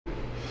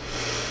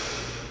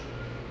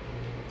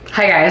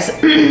Hi guys,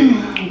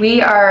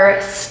 we are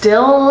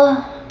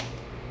still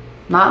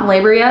not in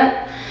labor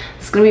yet.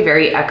 It's gonna be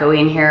very echoey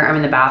in here. I'm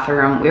in the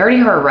bathroom. We already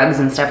have our rugs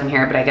and stuff in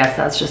here, but I guess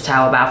that's just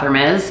how a bathroom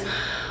is.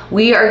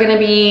 We are gonna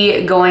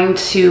be going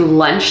to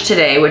lunch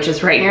today, which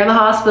is right near the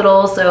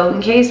hospital, so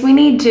in case we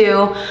need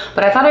to.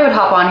 But I thought I would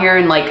hop on here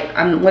and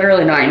I'm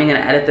literally not even gonna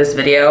edit this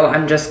video.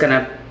 I'm just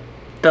gonna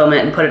film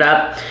it and put it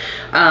up.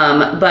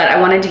 But I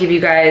wanted to give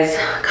you guys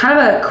kind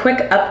of a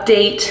quick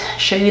update,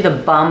 show you the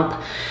bump,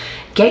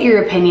 get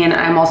your opinion.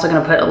 I'm also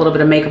gonna put a little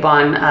bit of makeup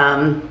on.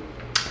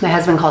 My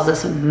husband calls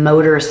this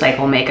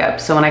motorcycle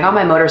makeup. So when I got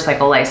my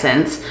motorcycle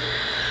license,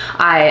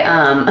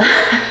 I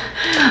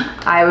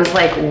was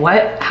like,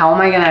 how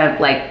am I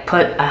gonna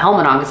put a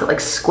helmet on? Cause it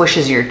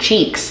squishes your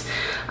cheeks.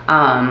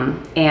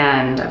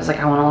 And I was like,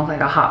 I wanna look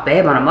like a hot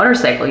babe on a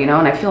motorcycle, you know?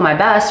 And I feel my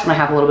best when I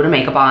have a little bit of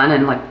makeup on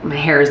and my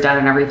hair is done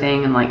and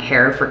everything, and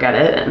hair, forget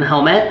it, and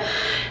helmet.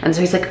 And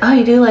so he's like, oh, oh,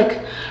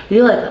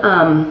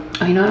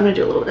 you know, I'm gonna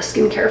do a little bit of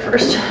skincare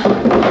first.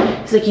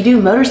 He's like, you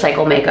do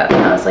motorcycle makeup.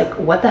 And I was like,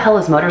 what the hell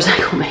is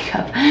motorcycle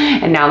makeup?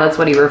 And now that's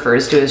what he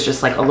refers to as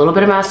just a little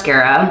bit of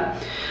mascara.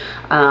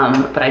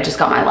 But I just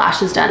got my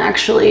lashes done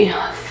actually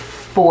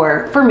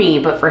for me,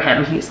 but for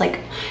him, he's like,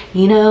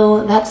 you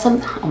know, that's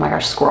something, oh my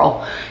gosh,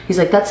 squirrel. He's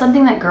like, that's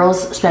something that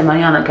girls spend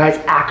money on that guys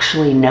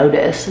actually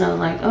notice. And I was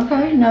like,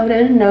 okay,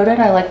 noted.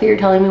 I like that you're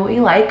telling me what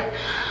you like.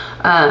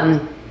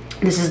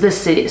 This is the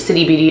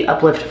City Beauty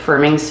Uplift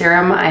Firming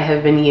Serum. I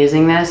have been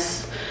using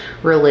this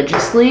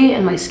religiously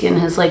and my skin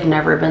has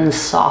never been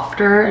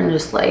softer and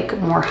just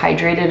more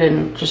hydrated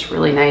and just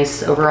really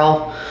nice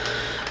overall.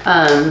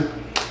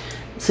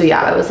 So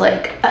yeah, I was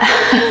like,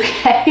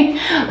 okay,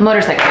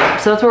 motorcycle.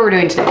 So that's what we're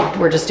doing today.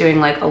 We're just doing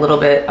a little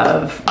bit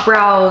of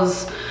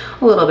brows,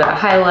 a little bit of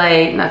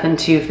highlight, nothing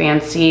too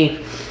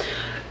fancy.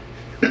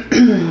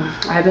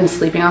 I've been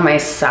sleeping on my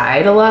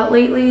side a lot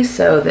lately,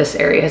 so this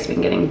area has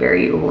been getting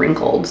very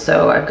wrinkled.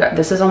 So I've got,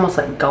 this is almost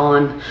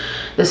gone.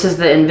 This is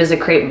the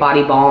Invisicrepe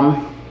Body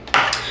Balm.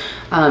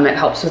 It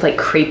helps with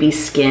crepey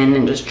skin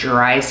and just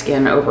dry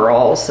skin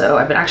overall. So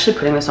I've been actually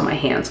putting this on my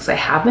hands because I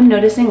have been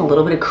noticing a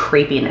little bit of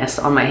crepiness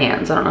on my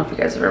hands. I don't know if you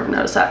guys have ever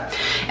noticed that.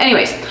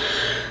 Anyways,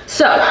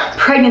 so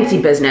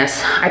pregnancy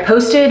business. I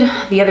posted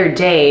the other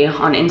day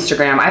on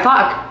Instagram. I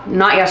thought,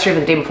 not yesterday,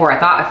 but the day before, I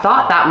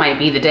thought that might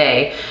be the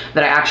day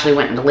that I actually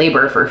went into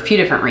labor for a few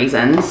different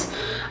reasons.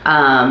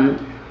 I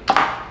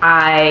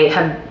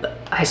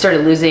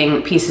started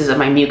losing pieces of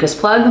my mucus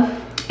plug,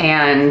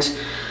 and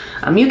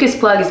a mucus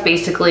plug is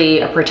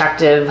basically a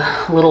protective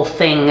little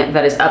thing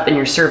that is up in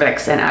your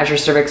cervix, and as your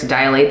cervix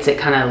dilates, it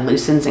kind of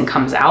loosens and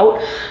comes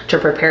out to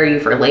prepare you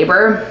for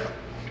labor.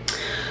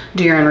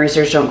 Do your own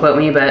research, don't quote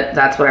me, but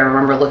that's what I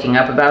remember looking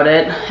up about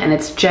it. And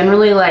it's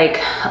generally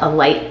a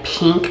light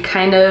pink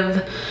kind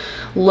of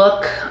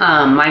look.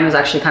 Mine was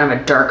actually kind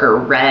of a darker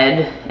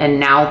red, and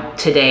now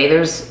today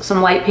there's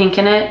some light pink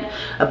in it.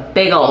 A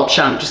big old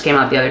chunk just came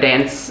out the other day,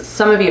 and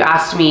some of you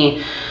asked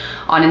me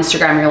on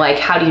Instagram, you're like,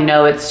 how do you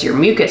know it's your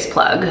mucus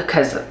plug?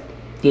 Because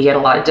you get a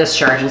lot of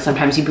discharge and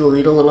sometimes you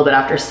bleed a little bit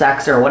after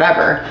sex or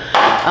whatever.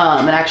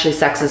 And actually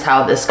sex is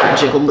how this got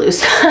jiggled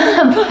loose.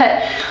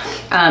 But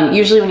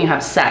usually when you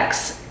have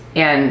sex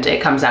and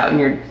it comes out in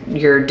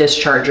your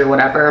discharge or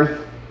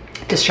whatever,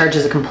 discharge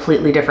is a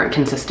completely different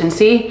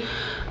consistency.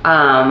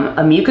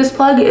 A mucus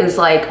plug is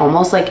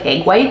almost like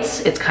egg whites.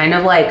 It's kind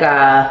of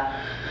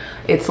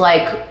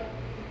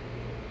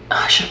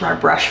I should have brought a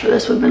brush for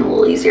this, would have been a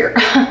little easier.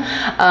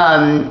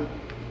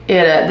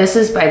 This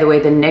is, by the way,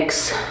 the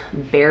NYX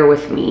Bear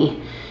With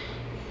Me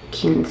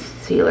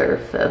Concealer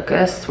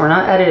Focus. We're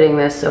not editing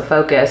this, so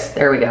focus,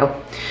 there we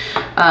go.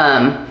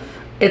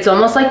 It's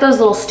almost like those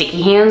little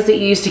sticky hands that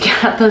you used to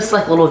get at those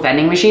little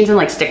vending machines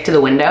and stick to the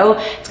window.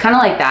 It's kind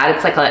of like that.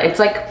 It's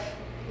like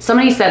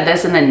somebody said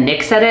this and then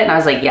Nick said it, and I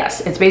was like,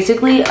 yes, it's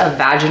basically a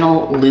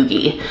vaginal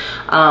loogie.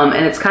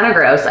 And it's kind of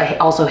gross. I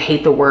also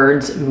hate the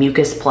words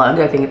mucus plug.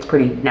 I think it's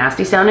pretty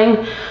nasty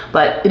sounding,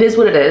 but it is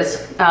what it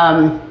is.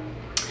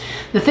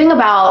 The thing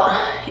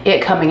about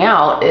it coming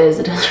out is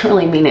it doesn't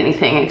really mean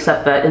anything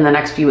except that in the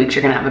next few weeks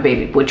you're gonna have a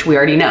baby, which we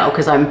already know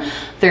because I'm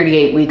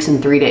 38 weeks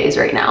and 3 days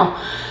right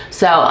now.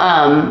 So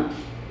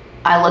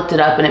I looked it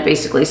up and it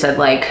basically said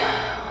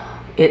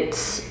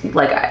it's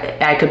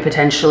I could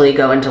potentially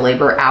go into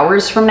labor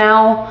hours from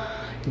now,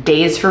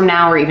 days from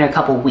now, or even a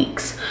couple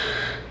weeks.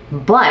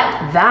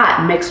 But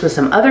that mixed with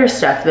some other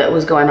stuff that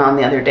was going on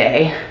the other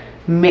day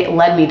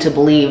led me to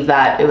believe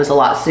that it was a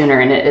lot sooner,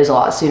 and it is a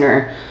lot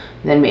sooner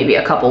than maybe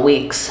a couple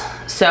weeks.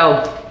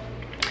 So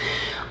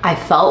I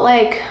felt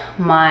like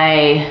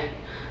my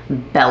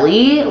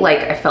belly,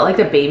 I felt like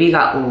the baby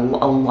got a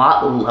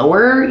lot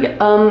lower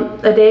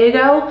a day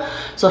ago.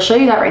 So I'll show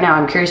you that right now.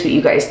 I'm curious what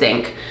you guys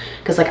think,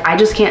 because I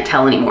just can't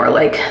tell anymore.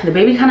 The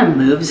baby kind of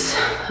moves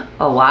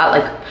a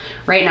lot.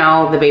 Right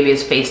now the baby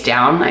is face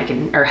down,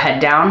 or head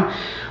down,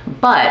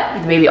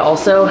 but the baby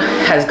also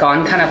has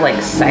gone kind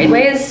of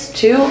sideways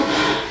too,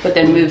 but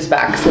then moves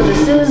back. So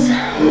this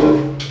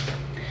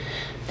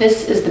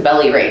is the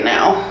belly right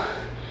now.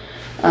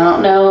 I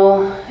don't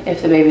know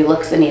if the baby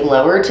looks any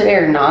lower today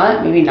or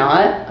not. Maybe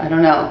not, I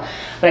don't know.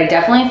 But I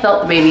definitely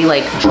felt the baby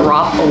like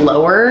drop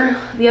lower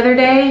the other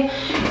day.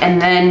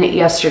 And then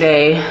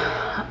yesterday,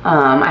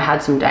 I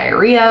had some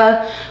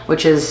diarrhea,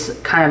 which is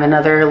kind of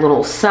another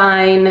little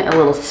sign, a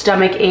little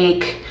stomach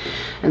ache.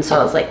 And so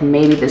I was like,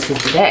 maybe this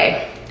is the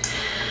day.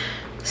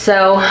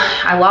 So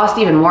I lost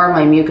even more of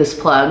my mucus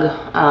plug.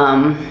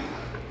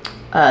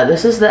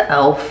 This is the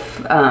e.l.f.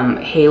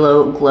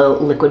 Halo Glow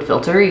Liquid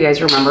Filter. You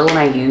guys remember when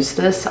I used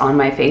this on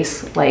my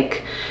face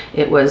like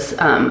it was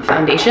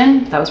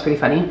foundation? That was pretty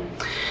funny.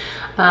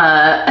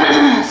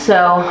 So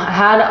I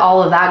had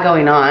all of that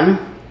going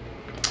on.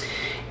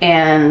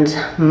 And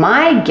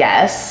my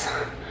guess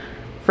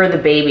for the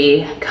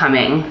baby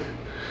coming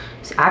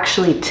is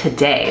actually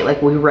today.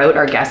 Like, we wrote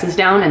our guesses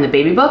down in the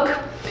baby book.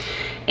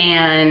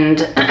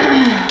 And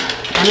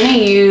I'm gonna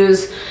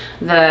use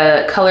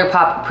the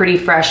ColourPop Pretty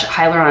Fresh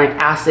Hyaluronic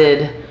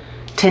Acid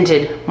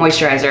Tinted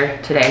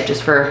Moisturizer today,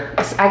 just for,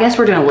 I guess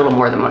we're doing a little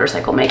more than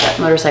motorcycle makeup.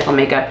 Motorcycle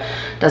makeup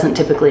doesn't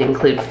typically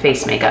include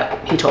face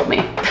makeup, he told me.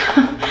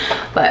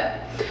 But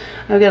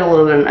I've got a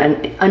little bit of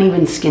an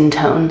uneven skin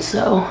tone,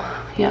 so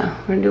yeah,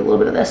 we're gonna do a little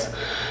bit of this.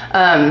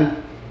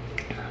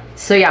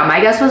 So yeah, my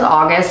guess was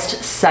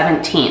August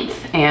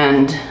 17th,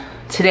 and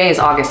today is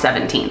August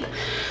 17th.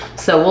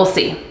 So we'll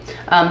see.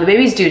 The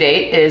baby's due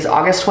date is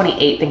August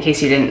 28th, in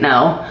case you didn't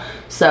know.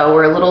 So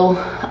we're a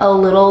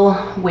little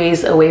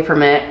ways away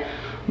from it,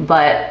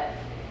 but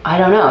I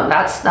don't know.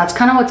 That's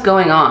kind of what's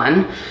going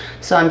on.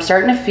 So I'm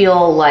starting to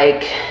feel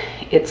like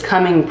it's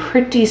coming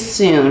pretty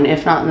soon,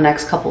 if not in the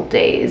next couple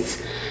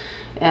days.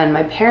 And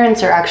my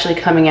parents are actually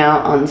coming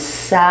out on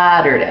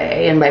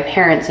Saturday. And by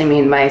parents, I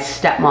mean my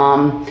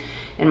stepmom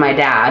and my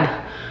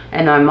dad.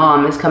 And my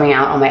mom is coming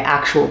out on my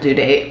actual due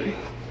date.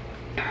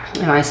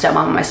 And my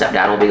stepmom and my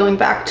stepdad will be going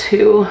back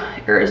to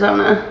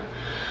Arizona.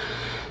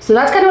 So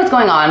that's kind of what's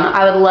going on.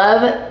 I would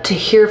love to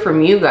hear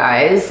from you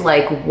guys,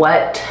 like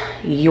what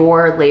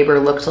your labor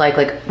looked like.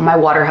 Like, my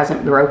water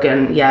hasn't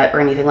broken yet or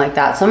anything like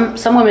that.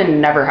 Some women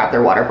never have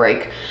their water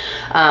break.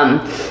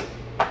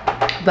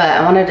 But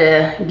I wanted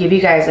to give you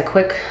guys a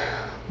quick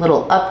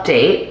little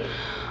update.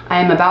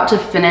 I am about to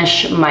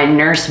finish my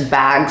nurse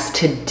bags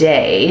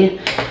today,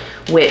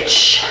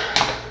 which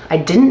I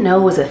didn't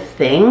know was a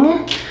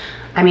thing.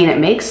 I mean, it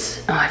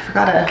makes, oh, I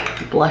forgot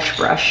a blush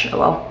brush. Oh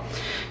well.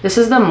 This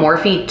is the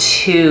Morphe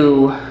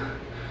 2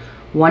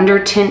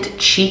 Wonder Tint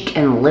Cheek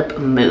and Lip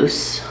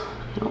Mousse.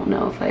 I don't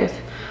know if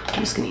I'm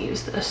just gonna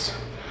use this.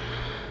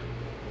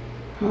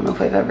 I don't know if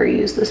I've ever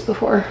used this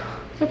before.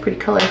 It's a pretty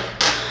color.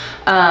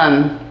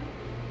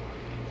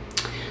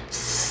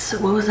 So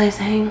what was I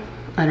saying?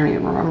 I don't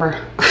even remember.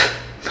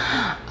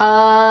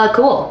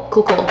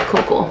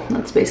 Cool.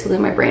 That's basically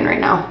my brain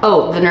right now.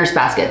 Oh, the nurse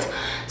baskets.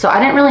 So I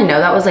didn't really know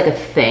that was like a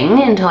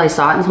thing until I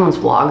saw it in someone's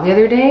vlog the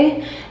other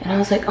day. And I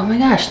was like, oh my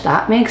gosh,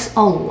 that makes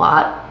a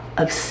lot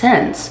of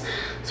sense.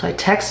 So I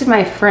texted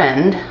my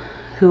friend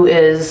who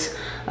is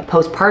a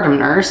postpartum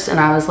nurse, and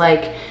I was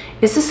like,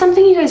 is this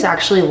something you guys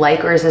actually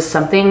like, or is this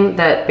something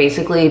that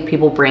basically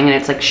people bring and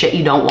it's like shit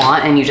you don't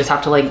want and you just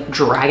have to like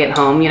drag it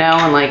home, you know?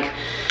 And like,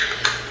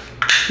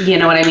 you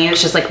know what I mean?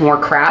 It's just like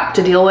more crap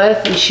to deal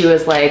with. And she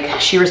was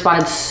like, she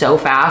responded so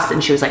fast,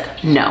 and she was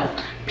like, no,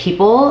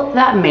 people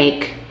that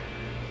make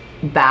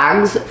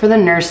bags for the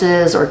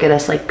nurses or get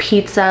us like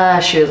pizza,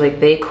 she was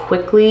like, they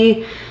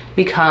quickly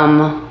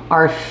become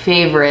our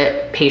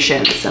favorite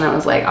patients. And I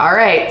was like, all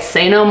right,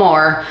 say no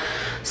more.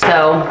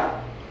 So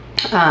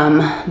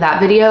that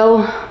video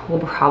will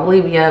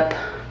probably be up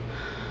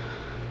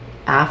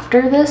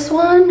after this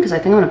one, because I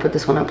think I'm gonna put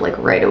this one up like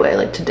right away,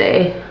 like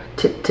today.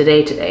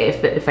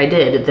 If I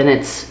did, then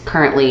it's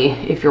currently,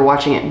 if you're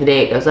watching it the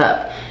day it goes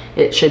up,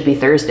 it should be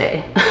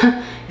Thursday.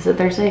 Is it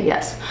Thursday?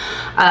 Yes.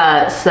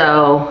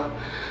 So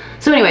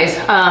anyways,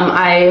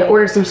 I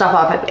ordered some stuff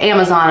off of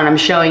Amazon, and I'm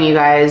showing you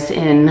guys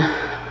in,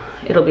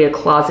 it'll be a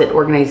closet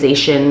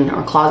organization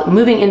or closet,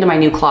 moving into my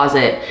new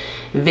closet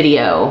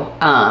video.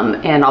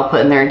 And I'll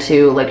put in there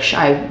too, like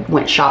I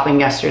went shopping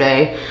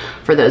yesterday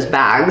for those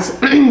bags.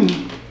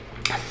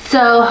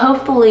 So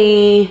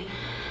hopefully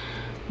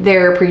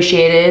they're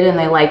appreciated and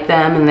they like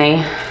them and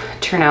they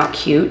turn out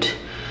cute.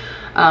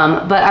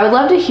 But I would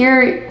love to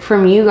hear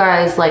from you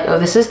guys, like, oh,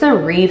 this is the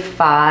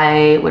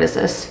Refi, what is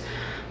this?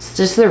 It's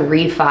just the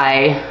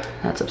Refi,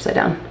 that's upside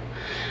down.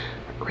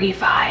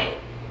 Refi,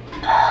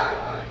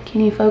 can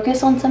you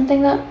focus on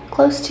something that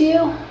close to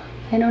you?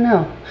 I don't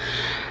know.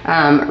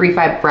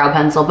 Refi brow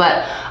pencil,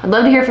 but I'd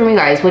love to hear from you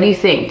guys. What do you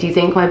think? Do you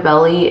think my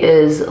belly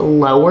is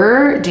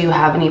lower? Do you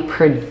have any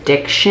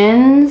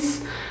predictions?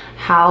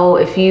 How,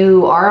 if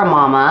you are a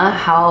mama,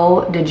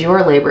 how did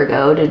your labor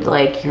go? Did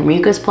like your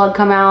mucus plug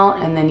come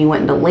out and then you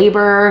went into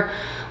labor?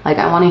 Like,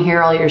 I want to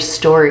hear all your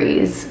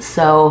stories.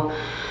 So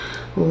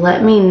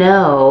let me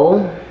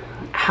know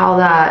how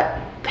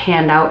that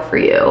panned out for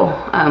you.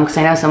 Because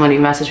I know someone who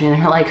messaged me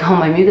and they're like, oh,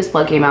 my mucus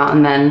plug came out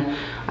and then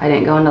I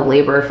didn't go into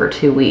labor for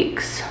 2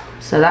 weeks.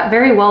 So that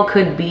very well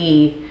could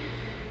be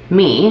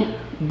me,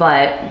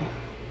 but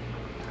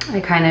I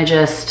kind of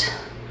just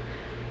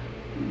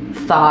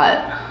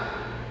thought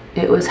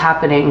it was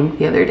happening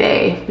the other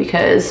day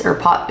because, or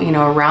you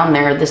know, around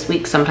there this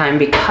week sometime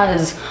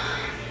because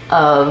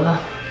of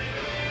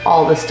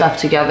all the stuff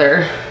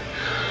together.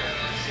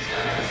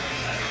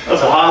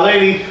 That's a hot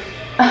lady.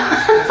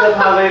 What's up,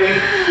 hot lady?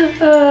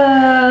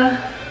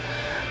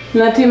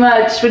 Not too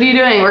much. What are you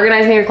doing?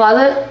 Organizing your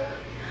closet?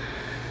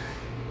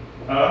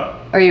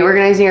 Are you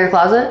organizing your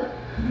closet?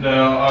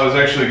 No, I was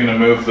actually gonna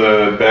move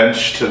the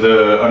bench to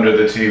the under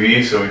the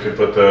TV so we could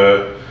put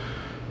the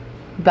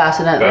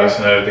bassinet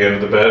at the end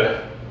of the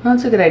bed. Well,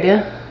 that's a good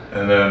idea.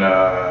 And then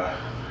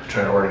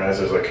trying to organize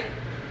those like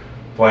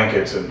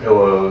blankets and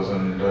pillows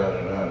and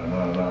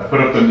I put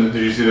up the. Did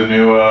you see the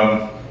new?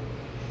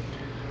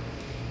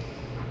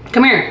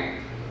 Come here.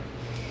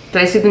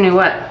 Did I see the new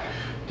what?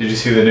 Did you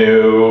see the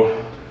new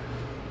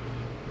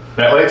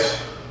net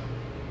lights?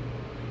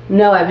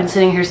 No, I've been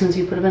sitting here since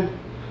you put them in.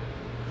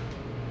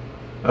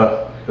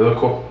 Oh, they look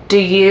cool. Do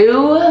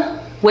you?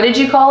 What did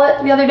you call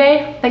it the other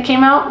day that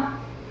came out?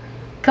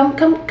 Come.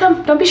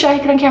 Don't be shy.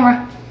 Get on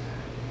camera.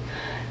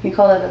 You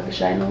called it a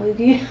vagina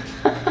loogie?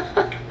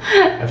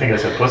 I think I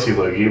said pussy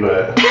loogie,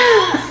 but...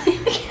 You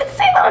can't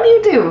say that on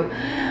YouTube.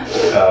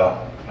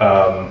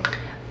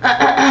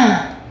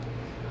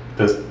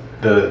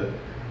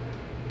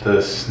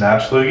 The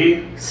snatch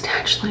loogie?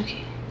 Snatch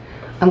loogie.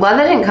 I'm glad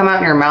that didn't come out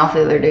in your mouth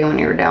the other day when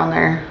you were down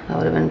there. That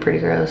would have been pretty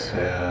gross.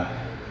 Yeah.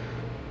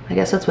 I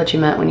guess that's what you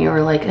meant when you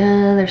were like,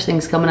 there's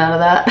things coming out of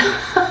that.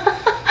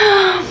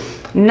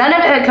 None of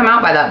it had come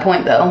out by that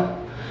point though.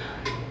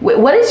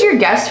 What is your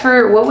guess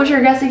for, what was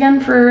your guess again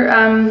for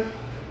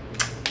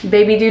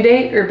baby due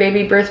date or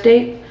baby birth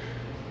date?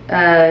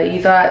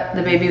 You thought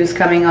the baby was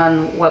coming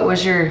on, what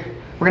was your,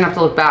 we're gonna have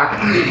to look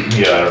back.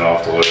 Yeah, I don't know, I'll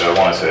have to look. I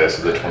wanna say this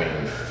is the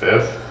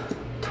 25th.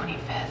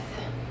 25th.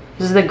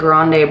 This is the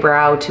Grande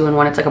Brow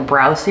 2-in-1. It's like a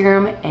brow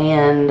serum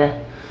and...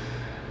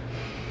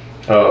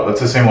 Oh, that's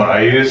the same one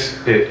I use.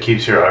 It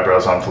keeps your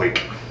eyebrows on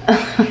fleek.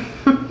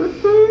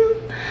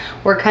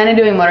 We're kind of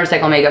doing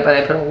motorcycle makeup, but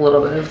I put a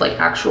little bit of like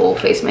actual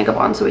face makeup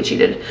on, so we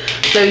cheated.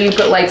 So you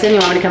put lights in, you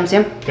want me to come see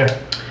him? Yeah.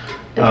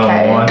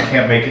 Okay. One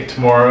can't make it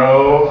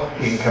tomorrow.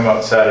 He can come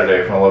out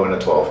Saturday from 11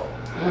 to 12.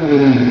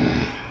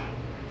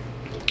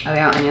 Oh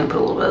yeah, I need to put a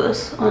little bit of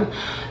this on.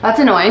 That's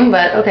annoying,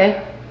 but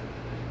okay.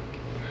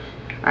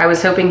 I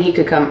was hoping he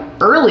could come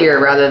earlier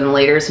rather than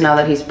later, so now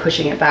that he's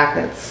pushing it back,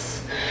 that's...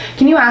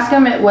 Can you ask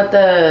him what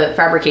the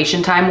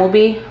fabrication time will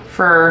be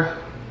for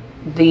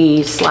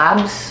the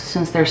slabs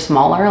since they're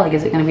smaller? Like,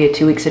 is it going to be a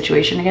 2-week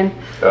situation again?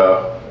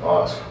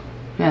 I'll ask.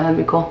 Yeah, that'd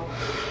be cool.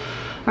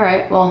 All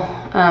right, well,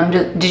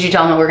 did you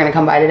tell him that we're going to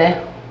come by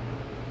today?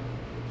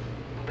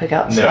 Pick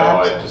out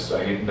slabs? No,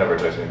 he never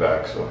texts me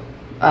back, so.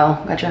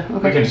 Oh, gotcha,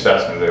 okay. We can just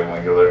ask him today when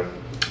we go there.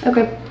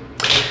 Okay.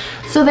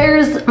 So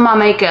there's my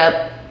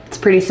makeup. It's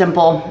pretty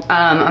simple.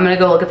 I'm gonna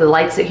go look at the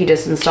lights that he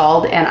just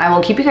installed and I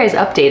will keep you guys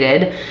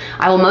updated.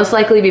 I will most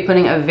likely be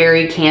putting a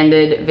very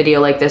candid video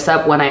like this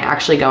up when I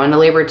actually go into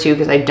labor too,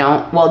 because I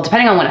don't, well,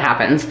 depending on when it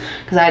happens,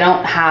 because I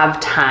don't have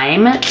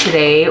time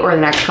today or the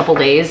next couple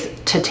days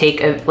to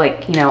take a,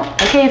 like, you know,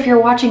 okay, if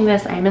you're watching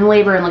this, I'm in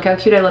labor and look how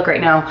cute I look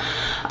right now.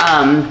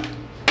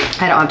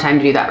 I don't have time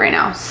to do that right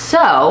now.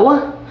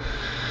 So,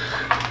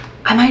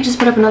 I might just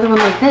put up another one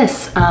like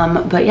this.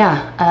 But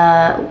yeah,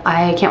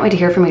 I can't wait to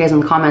hear from you guys in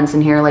the comments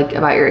and hear like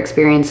about your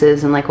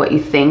experiences and like what you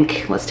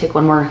think. Let's take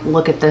one more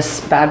look at this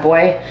bad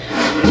boy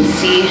and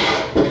see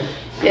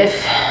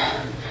if,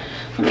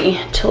 let me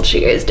tilt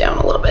you guys down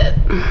a little bit.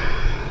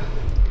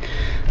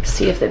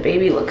 See if the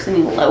baby looks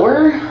any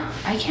lower.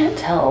 I can't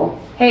tell.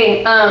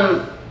 Hey,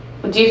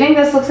 do you think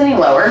this looks any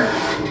lower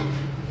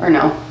or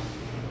no?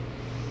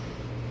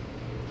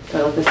 Do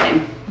I look the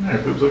same? Yeah,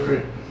 your boobs look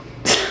great.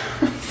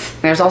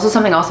 There's also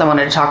something else I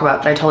wanted to talk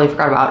about that I totally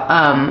forgot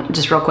about,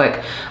 just real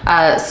quick.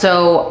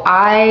 So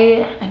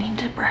I need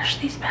to brush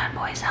these bad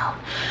boys out.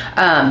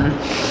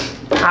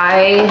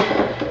 I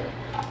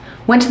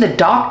went to the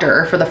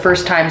doctor for the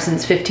first time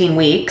since 15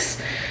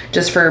 weeks,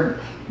 just for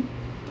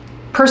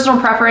personal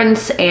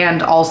preference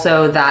and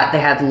also that they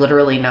had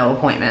literally no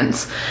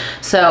appointments.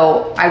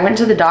 So I went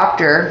to the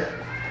doctor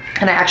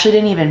and I actually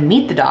didn't even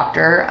meet the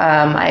doctor.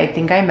 I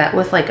think I met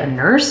with like a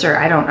nurse, or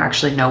I don't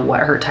actually know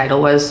what her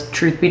title was,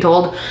 truth be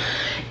told.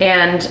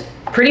 And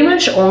pretty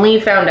much only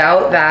found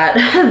out that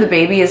the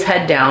baby is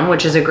head down,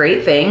 which is a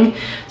great thing.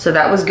 So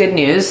that was good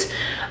news.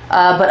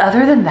 But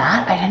other than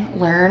that, I didn't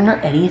learn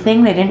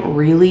anything. They didn't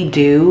really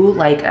do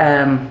like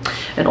an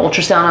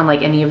ultrasound on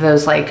like any of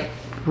those like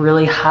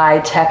really high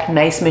tech,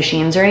 nice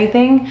machines or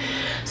anything.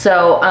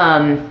 So,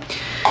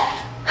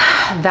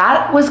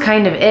 that was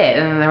kind of it.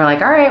 And they were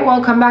like, all right,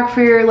 well, come back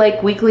for your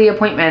like weekly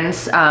appointments.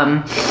 So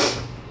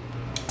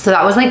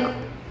that was like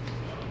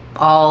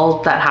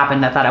all that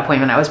happened at that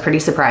appointment. I was pretty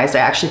surprised. I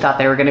actually thought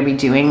they were gonna be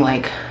doing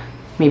like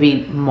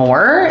maybe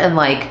more and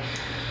like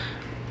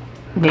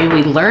maybe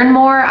we'd learn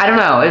more. I don't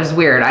know, it was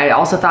weird. I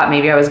also thought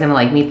maybe I was gonna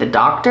like meet the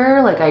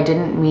doctor. Like I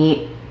didn't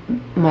meet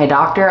my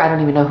doctor. I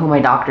don't even know who my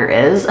doctor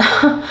is.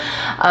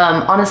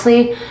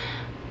 Honestly,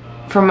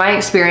 from my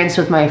experience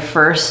with my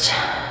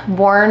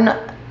firstborn,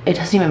 it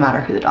doesn't even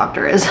matter who the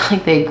doctor is.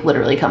 Like they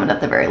literally come in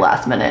at the very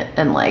last minute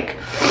and like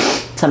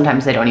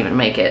sometimes they don't even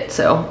make it.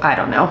 So I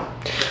don't know,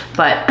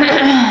 but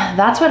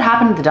that's what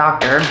happened to the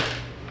doctor.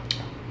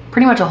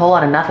 Pretty much a whole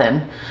lot of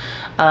nothing.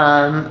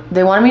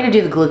 They wanted me to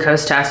do the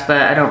glucose test,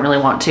 but I don't really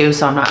want to,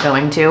 so I'm not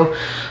going to.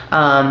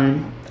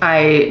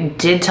 I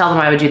did tell them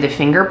I would do the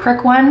finger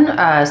prick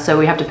one, so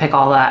we have to pick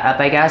all that up,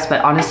 I guess.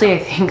 But honestly, I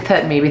think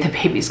that maybe the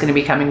baby's gonna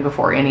be coming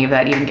before any of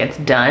that even gets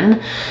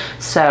done.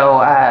 So,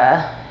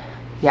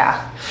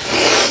 yeah.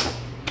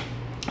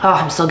 Oh,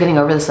 I'm still getting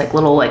over this like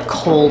little like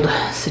cold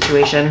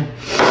situation.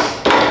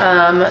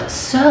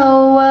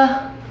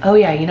 Oh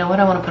yeah, you know what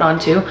I want to put on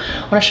too?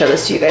 I want to show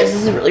this to you guys.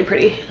 This is really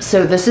pretty.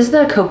 So this is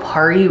the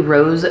Kopari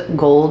Rose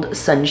Gold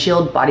Sun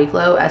Shield Body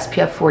Glow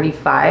SPF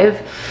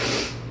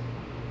 45.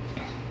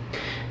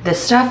 This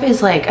stuff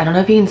is like, I don't know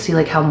if you can see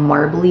like how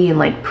marbly and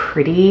like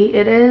pretty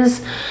it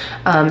is.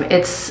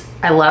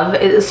 I love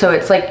it. So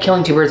it's like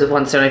killing two birds with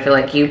one stone. I feel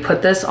like you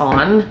put this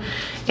on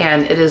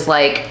and it is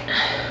like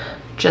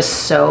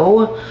just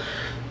so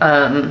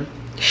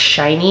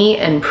shiny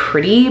and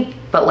pretty,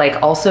 but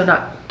like also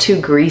not too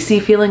greasy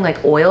feeling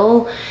like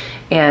oil.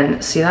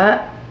 And see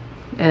that?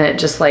 And it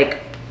just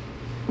like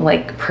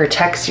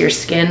protects your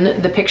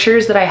skin. The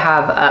pictures that I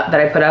have that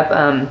I put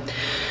up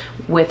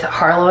with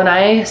Harlow and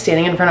I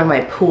standing in front of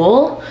my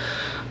pool,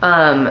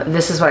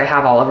 this is what I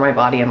have all over my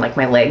body and like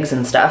my legs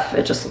and stuff.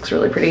 It just looks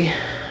really pretty.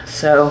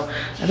 So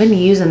I've been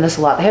using this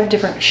a lot. They have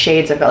different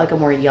shades. I've got like a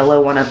more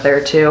yellow one up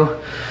there too.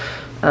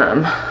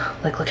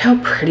 Like look how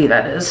pretty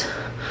that is.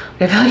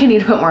 I feel like I need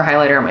to put more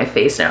highlighter on my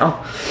face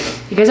now.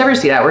 You guys ever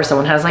see that where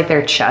someone has like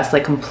their chest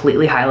like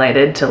completely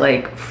highlighted to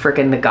like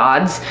frickin' the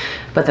gods,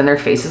 but then their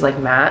face is like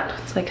matte?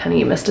 It's like, honey,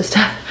 you missed a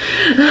step.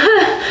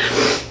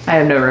 I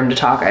have no room to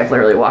talk. I've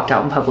literally walked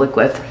out in public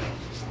with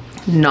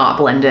not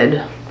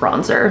blended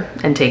bronzer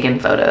and taken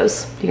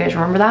photos. Do you guys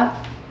remember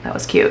that? That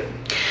was cute.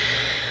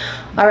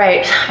 All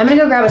right, I'm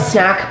gonna go grab a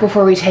snack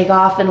before we take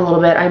off in a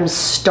little bit. I'm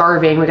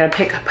starving. We gotta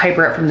pick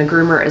Piper up from the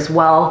groomer as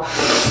well.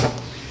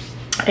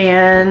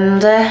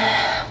 And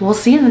we'll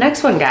see you in the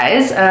next one,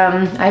 guys.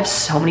 I have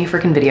so many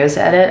freaking videos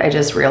to edit. I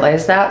just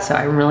realized that. So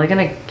I'm really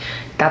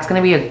that's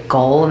gonna be a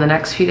goal in the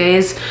next few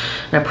days.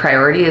 And a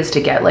priority is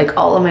to get like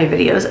all of my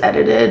videos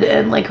edited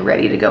and like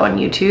ready to go on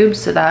YouTube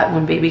so that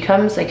when baby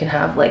comes, I can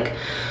have like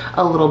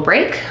a little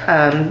break.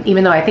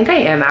 Even though I think I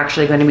am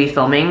actually going to be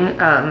filming,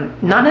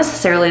 not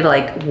necessarily to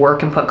like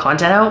work and put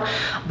content out,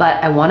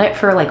 but I want it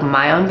for like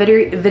my own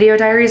video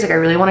diaries. Like I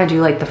really want to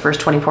do like the first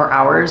 24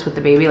 hours with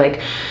the baby.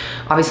 Like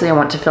obviously I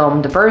want to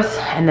film the birth,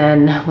 and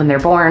then when they're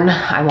born,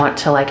 I want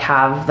to like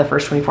have the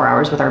first 24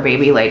 hours with our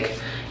baby like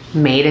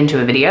made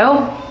into a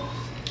video.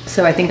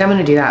 So I think I'm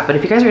gonna do that. But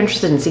if you guys are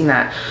interested in seeing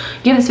that,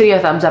 give this video a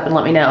thumbs up and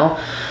let me know.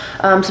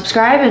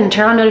 Subscribe and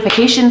turn on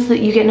notifications so that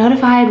you get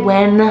notified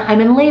when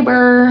I'm in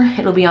labor.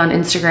 It'll be on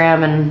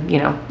Instagram and, you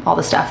know, all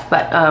the stuff.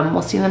 But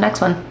we'll see you in the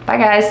next one. Bye,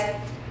 guys.